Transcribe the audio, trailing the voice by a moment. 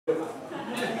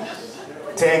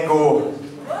Tengo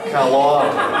calor.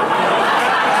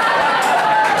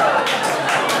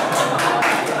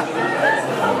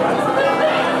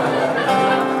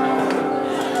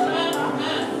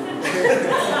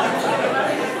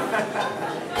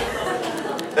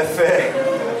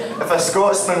 If a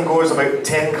Scotsman goes about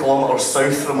 10 kilometres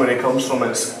south from where he comes from,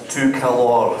 it's too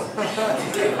calor.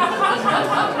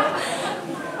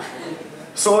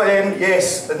 So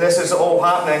yes, and this is all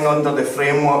happening under the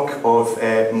framework of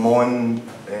Mont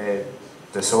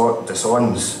de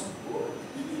Sons.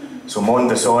 So Mont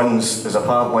de Sons is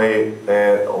apparently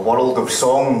a world of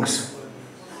songs.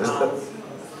 Is it?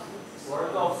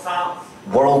 World of sounds.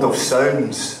 World of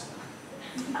sounds.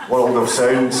 World of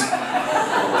sounds.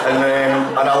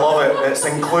 And I love it. It's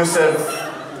inclusive.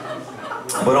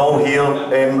 We're all here.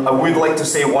 I would like to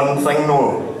say one thing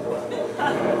though.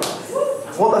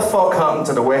 What the fuck happened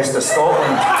to the west of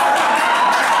Scotland?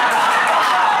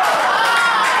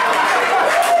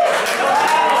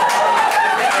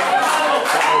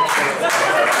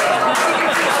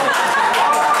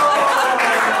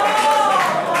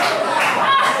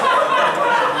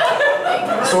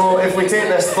 So if we take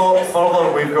this thought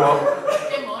further, we've got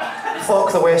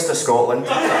fuck the west of Scotland,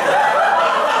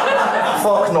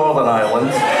 fuck Northern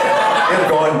Ireland, they're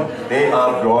gone, they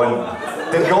are gone.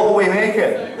 Did Galway make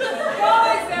it?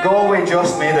 Galway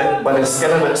just made it by the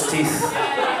skin of its teeth.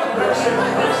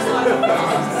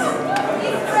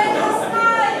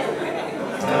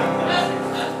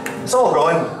 It's all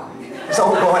gone. It's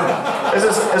all gone.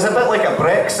 It's a bit like a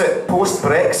Brexit,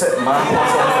 post-Brexit map or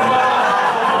something.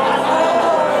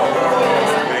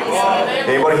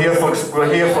 Hey, we're here for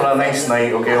a nice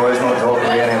night, okay? Let's not talk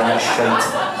about any of that shit.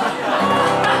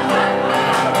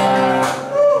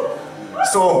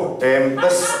 So,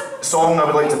 this song I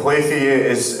would like to play for you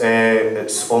is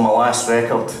it's on my last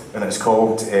record, and it's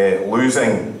called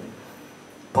Losing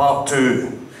Part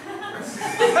 2.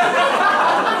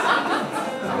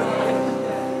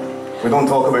 We don't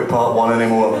talk about Part 1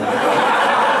 anymore.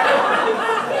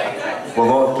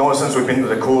 Well, not since we've been to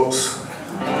the courts.